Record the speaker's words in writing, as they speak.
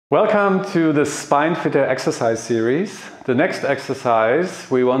Welcome to the SPINEFITTER exercise series. The next exercise,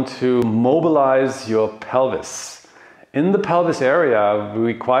 we want to mobilize your pelvis. In the pelvis area,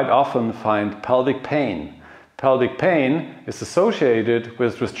 we quite often find pelvic pain. Pelvic pain is associated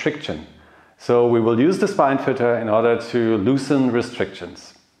with restriction. So we will use the SPINEFITTER in order to loosen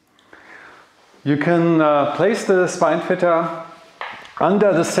restrictions. You can place the SPINEFITTER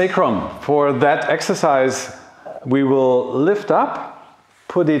under the sacrum. For that exercise, we will lift up,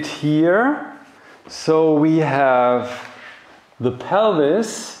 put it here, so we have the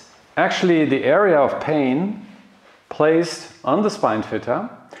pelvis, actually the area of pain, placed on the SPINEFITTER.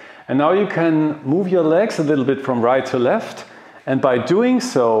 And now you can move your legs a little bit from right to left, and by doing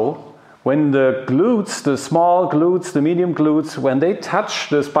so, when the glutes, the small glutes, the medium glutes, when they touch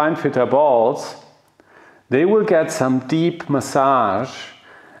the SPINEFITTER balls, they will get some deep massage,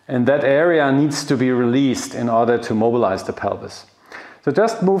 and that area needs to be released in order to mobilize the pelvis. So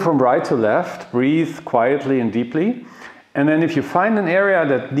just move from right to left, breathe quietly and deeply, and then if you find an area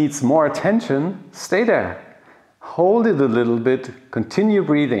that needs more attention, stay there. Hold it a little bit, continue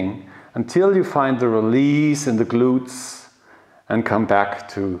breathing until you find the release in the glutes and come back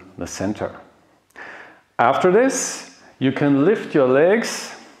to the center. After this, you can lift your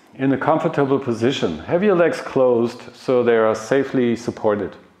legs in a comfortable position. Have your legs closed so they are safely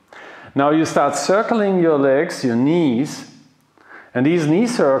supported. Now you start circling your legs, your knees, and these knee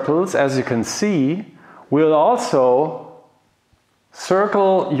circles, as you can see, will also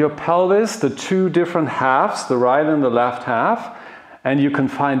circle your pelvis, the two different halves, the right and the left half, and you can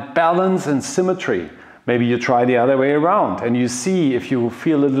find balance and symmetry. Maybe you try the other way around and you see if you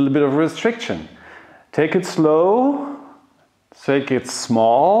feel a little bit of restriction. Take it slow, take it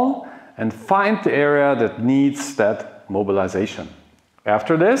small, and find the area that needs that mobilization.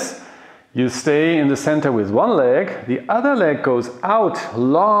 After this, you stay in the center with one leg, the other leg goes out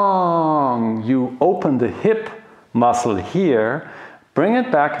long. You open the hip muscle here, bring it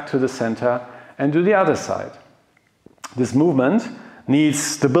back to the center and do the other side. This movement needs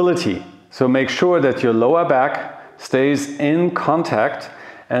stability, so make sure that your lower back stays in contact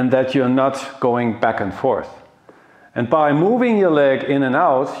and that you're not going back and forth. And by moving your leg in and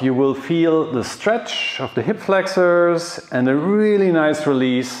out, you will feel the stretch of the hip flexors and a really nice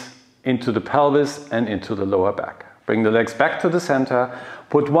release into the pelvis and into the lower back. Bring the legs back to the center,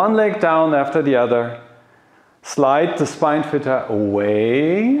 put one leg down after the other, slide the SPINEFITTER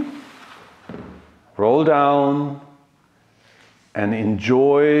away, roll down, and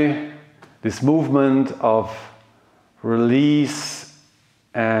enjoy this movement of release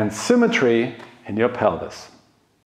and symmetry in your pelvis.